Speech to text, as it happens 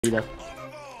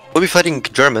We'll be fighting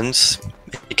Germans,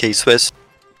 aka Swiss.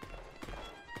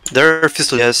 They're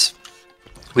Fusiliers.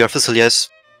 We are Fusiliers.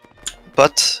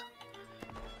 But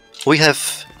we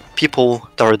have people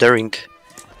that are daring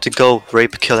to go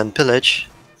rape, kill and pillage,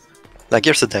 like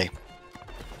yesterday.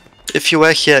 If you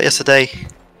were here yesterday,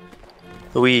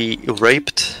 we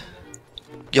raped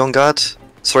young god,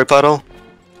 sorry Paro,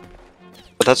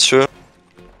 but that's true.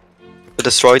 We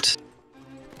destroyed.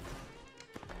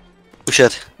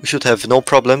 We should have no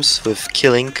problems with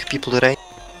killing people today.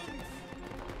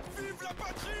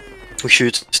 We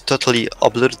should totally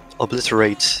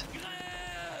obliterate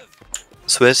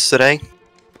Swiss today.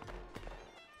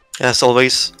 As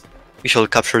always, we shall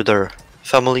capture their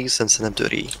families and send them to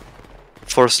the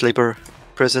forced labor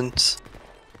prisons,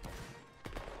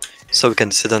 so we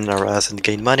can sit on our ass and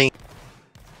gain money.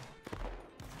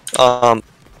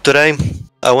 Today,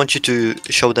 I want you to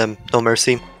show them no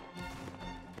mercy.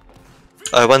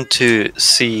 I want to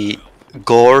see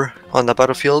gore on the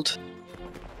battlefield.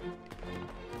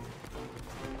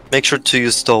 Make sure to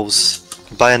use those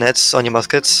bayonets on your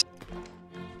muskets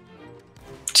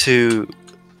to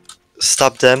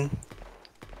stop them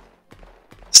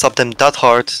that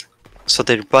hard so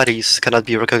their bodies cannot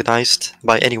be recognized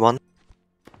by anyone.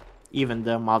 Even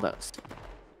their mothers.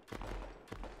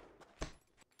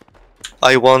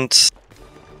 I want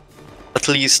at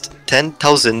least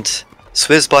 10,000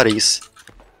 Swiss bodies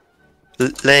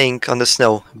laying on the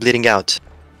snow, bleeding out.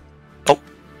 Oh.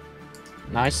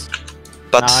 Nice.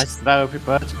 But, nice, very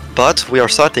prepared. But we are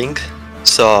starting,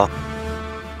 so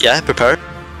yeah, prepare.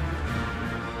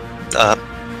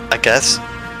 I guess.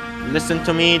 Listen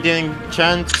to me doing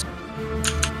chants.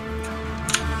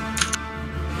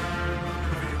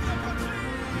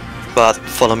 But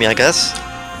follow me, I guess.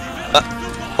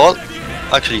 Hold.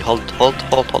 Actually, hold,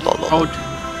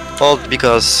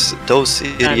 because those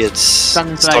idiots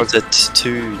started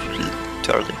too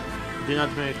early. Do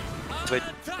not move. Wait.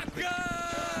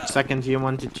 Second, you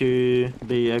wanted to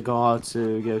be a guard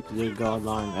to go to the guard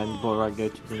line, and Bora go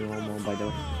to the normal, by the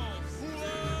way.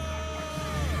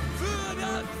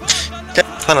 Okay,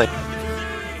 finally.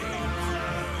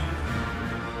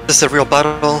 This is a real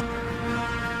battle.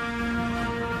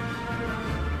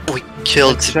 We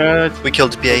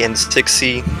killed BA and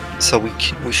 6C, so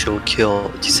we should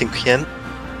kill Cinquieme.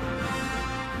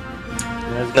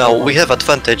 Now we have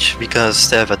advantage because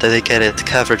they have a dedicated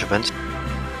cav regiment,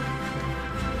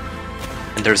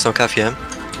 and there is no cav here,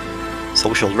 so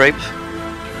we shall rape.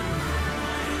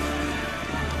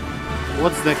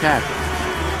 What's the cap?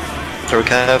 Their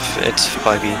cav, it's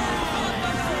 5e.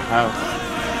 Oh,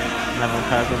 never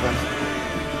heard of them.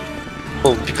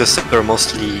 Oh, because they're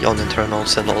mostly on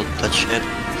internals and all that shit.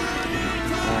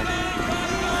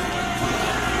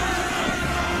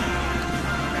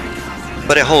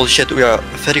 But holy shit, we are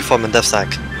 34 in death stack.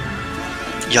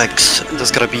 Yikes,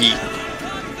 that's gonna be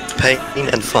pain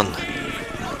and fun.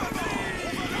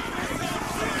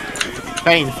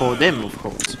 Pain for them, of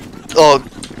course. Oh,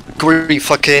 Guri,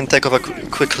 fucking take over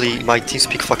quickly. My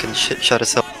TeamSpeak fucking shut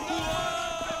itself.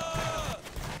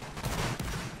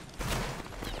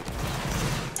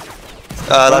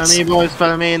 Follow me, boys.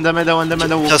 Follow me in the middle.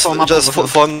 Just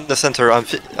form the center.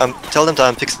 Tell them that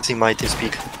I'm fixing my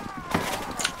TeamSpeak.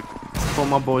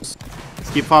 Form up, boys.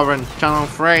 Keep firing. Channel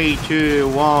 3, 2,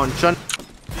 1. Channel.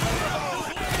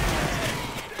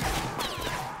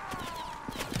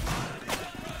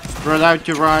 Spread out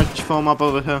to right. Form up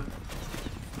over here.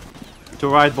 To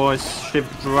right, boys.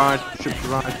 Shift to right. Shift to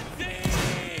right.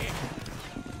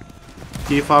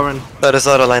 Keep firing. That is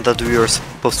not a line that we were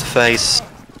supposed to face.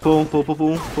 Pull,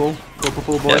 boys.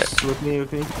 Yeah. With me.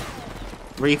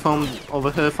 Reform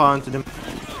over here, fire into them.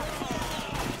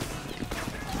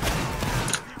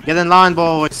 Get in line,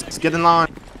 boys. Get in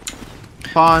line.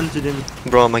 Fire into them.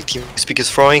 Bro, my TeamSpeak is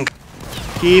throwing.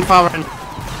 Keep firing.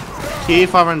 Keep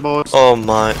firing, boys. Oh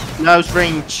my. Close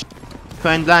range.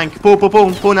 Point blank.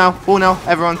 Pull now.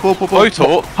 Everyone, pull.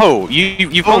 Oto,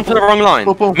 you've gone to the wrong line.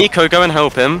 Pull. Miko, go and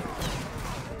help him.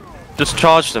 Just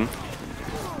charge them.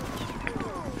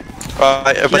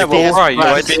 Right, everybody, yeah, well, right, you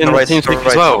right, be in the TeamSpeak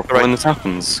as well when this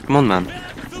happens. Come on, man.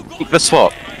 Keep the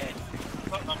swap.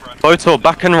 Oto,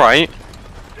 back and right.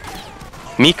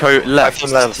 Miko, left.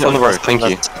 On the road, thank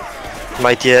you.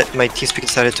 My TeamSpeak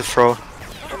decided to throw.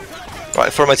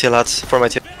 Right, form my tail, lads. Form my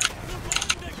tail.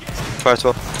 Fire as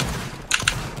well.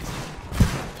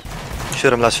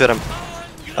 Shoot him, lads, shoot him.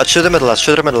 Shoot the middle, lads.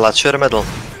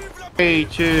 3,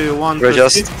 2, 1.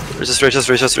 Readjust, lads,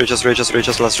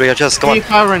 readjust, come on. Keep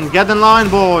firing, get in line,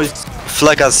 boys.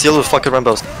 Flag us, yellow fucking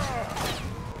Rambos.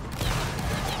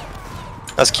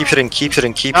 Let's keep shooting, keep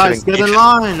shooting, keep Guys, shooting. get keep in shooting.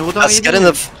 line. What are Let's you get doing?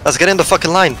 in the let's get in the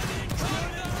fucking line.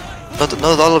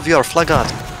 Not all of you are flag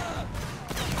out.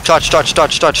 Charge, charge,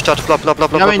 charge, charge, charge, blah blah blah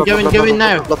blah. Go in, go in, go in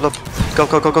now. Blah blah. Go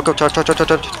go go go go. Charge, charge, charge,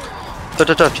 charge,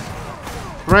 charge, charge.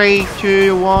 3,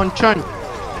 2, 1, chunk.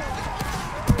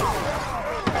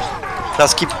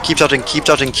 Let's keep charging, keep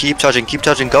charging, keep charging, keep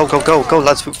charging. Go go go go.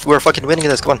 We're fucking winning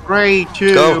this. Come on. 3,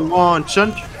 2, Go. 1,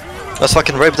 chunk. Let's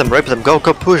fucking rape them, rape them. Go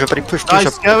go push, everybody push, push.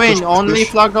 Guys, go in. Only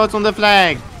flag guards on the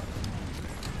flag.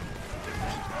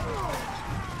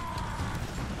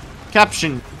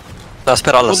 Caption. Let's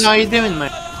sped out. What are you doing,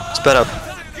 mate? Sped up.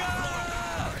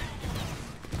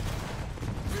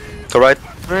 Go right.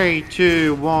 3,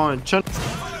 2, 1, chunk.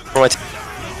 Go right.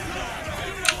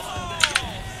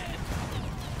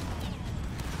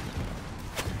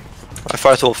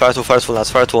 Fire tool, fire tool, fire tool,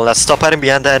 lads, fire tool. Let's stop hiding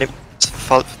behind the enemy.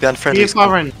 Behind friendlies. Keep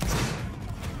covering.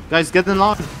 Guys, get in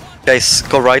line. Guys,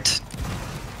 go right.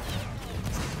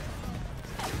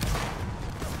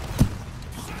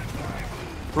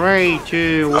 Three,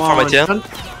 two, Up from one. it, yeah? Chunk.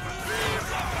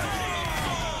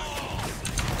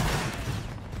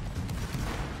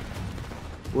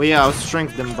 We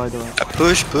outstrength them, by the way.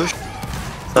 Push, push.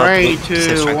 3, Same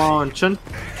 2, strength. 1, chun.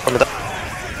 From the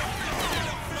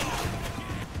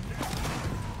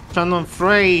Chun on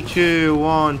 3, 2,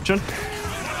 1, chun.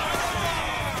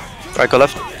 Alright, go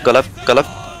left, go left, go left.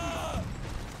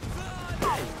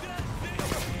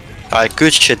 Alright,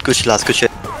 good shit, lads, good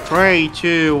shit. 3,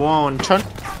 2, 1, chun.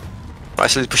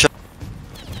 Alright, so push up.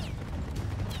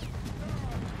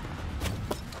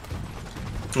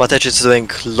 Matej is doing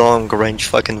long range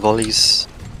fucking volleys.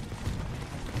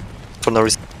 For no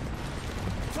reason.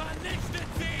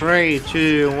 3,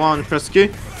 2, 1, press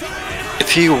Q.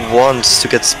 If he wants to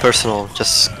get personal,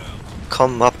 just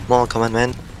come up, more, come on,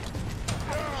 man.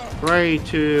 3,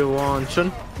 2, 1,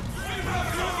 chun.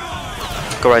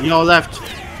 Go right. Your left.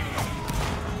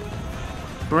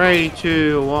 3,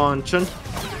 2, 1, chun.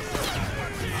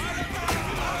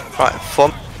 Alright,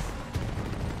 form.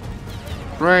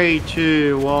 3,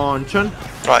 2, 1, chun.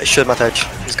 Alright, shoot Matej.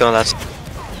 He's gonna last.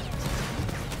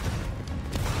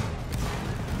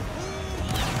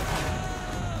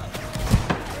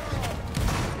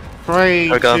 Three,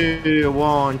 There we go. 2,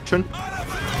 1, chun.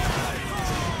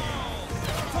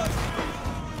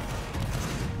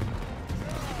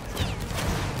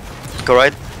 Go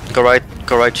right, go right,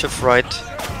 go right, shift right.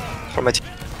 From my team.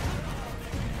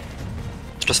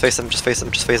 Just face them, just face them,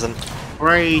 just face them.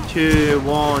 3, 2,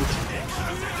 1.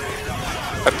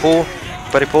 I pull,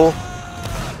 buddy pull.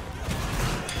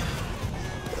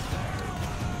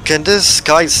 Can this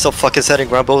guy stop fucking setting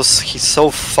rebels? He's so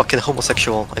fucking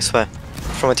homosexual, I swear.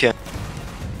 From it here.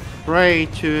 3,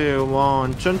 2,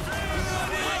 1, chun.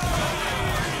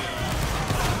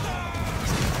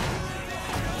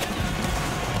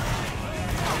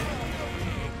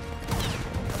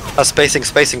 Spacing,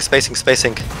 spacing, spacing,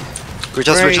 spacing. Reach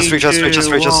us, reach us, reach us, reach us,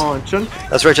 reach us. 1, chun.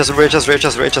 Let's reach us, reach us, reach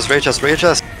us, reach us, reach us, reach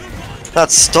us.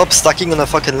 Let's stop stacking on the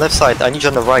fucking left side. I need you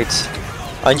on the right.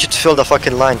 I need you to fill the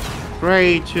fucking line.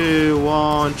 3, 2,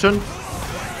 1, chun.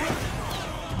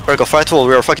 There we go, fight wall,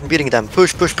 we are fucking beating them.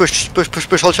 Push, push, push, push, push,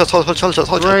 push, hold shots, hold shots, hold shots,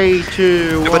 hold shots. 3,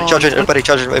 2, 1. Everybody charging, everybody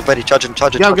charging, everybody charging,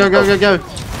 charging. Go, go, go, go, go.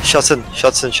 Shots in,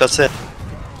 shots in, shots in.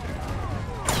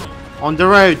 On the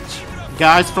road.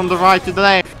 Guys from the right to the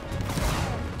left.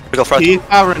 We go front. Keep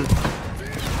covering.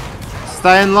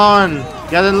 Stay in line.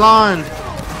 Get in line.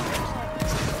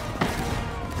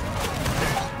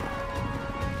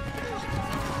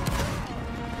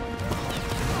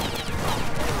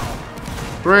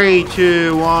 Three,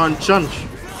 2, 1, chunch.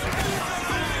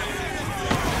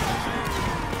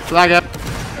 Flag up.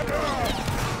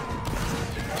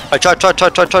 I charge.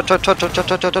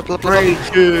 3,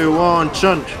 2, 1,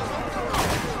 chunch.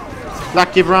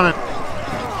 Black, keep running.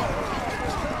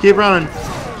 Keep running.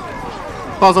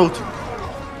 Pause out.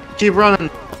 Keep running.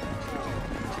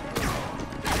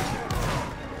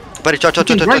 Buddy, charge.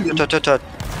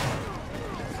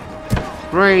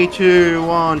 3, 2,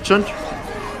 1, chunch.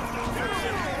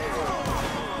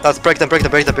 Let's break them, break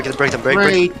them, break them, break them, break them, break them,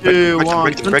 3, 2, 1,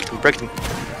 break them, break them, break them.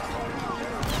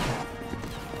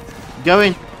 Go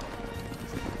in.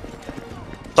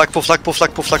 Flag pull, flag pull,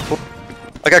 flag pull, flag pull.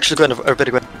 I can actually go in, everybody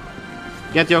go in.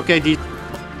 Get your KD.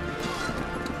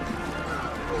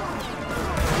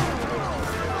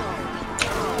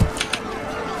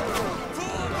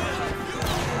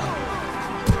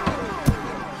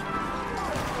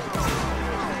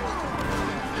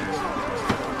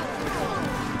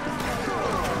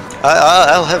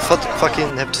 I'll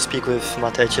fucking have to speak with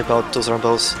Matej about those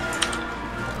Rambos.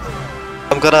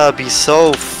 I'm gonna be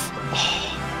so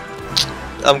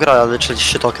I'm gonna literally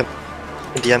shit talk him.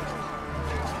 in the end.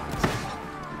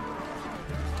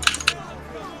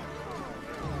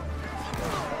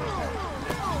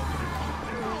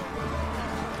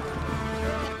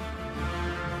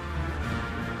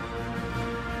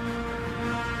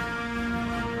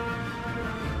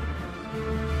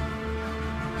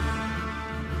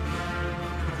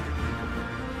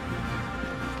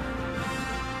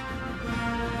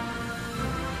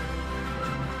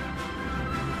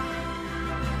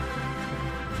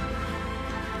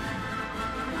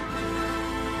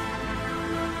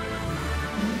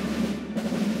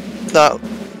 Nah,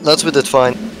 that's we did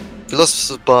fine. We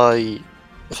lost by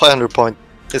 500 points.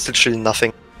 It's literally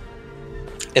nothing.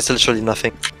 It's literally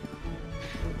nothing.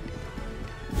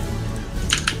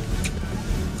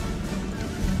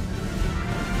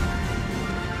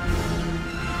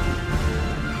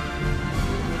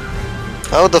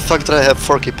 How the fuck did I have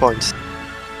 40 points?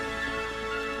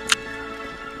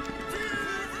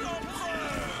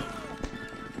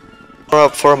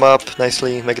 Form up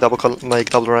nicely. Make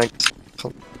double ranks.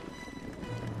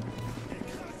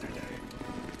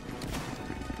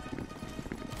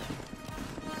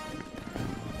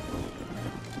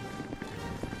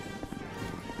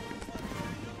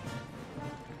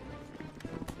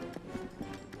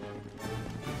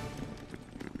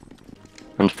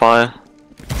 And fire.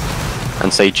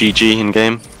 And say GG in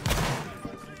game.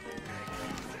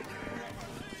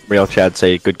 Real Chad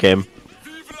say good game.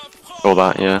 All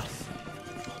that, yeah.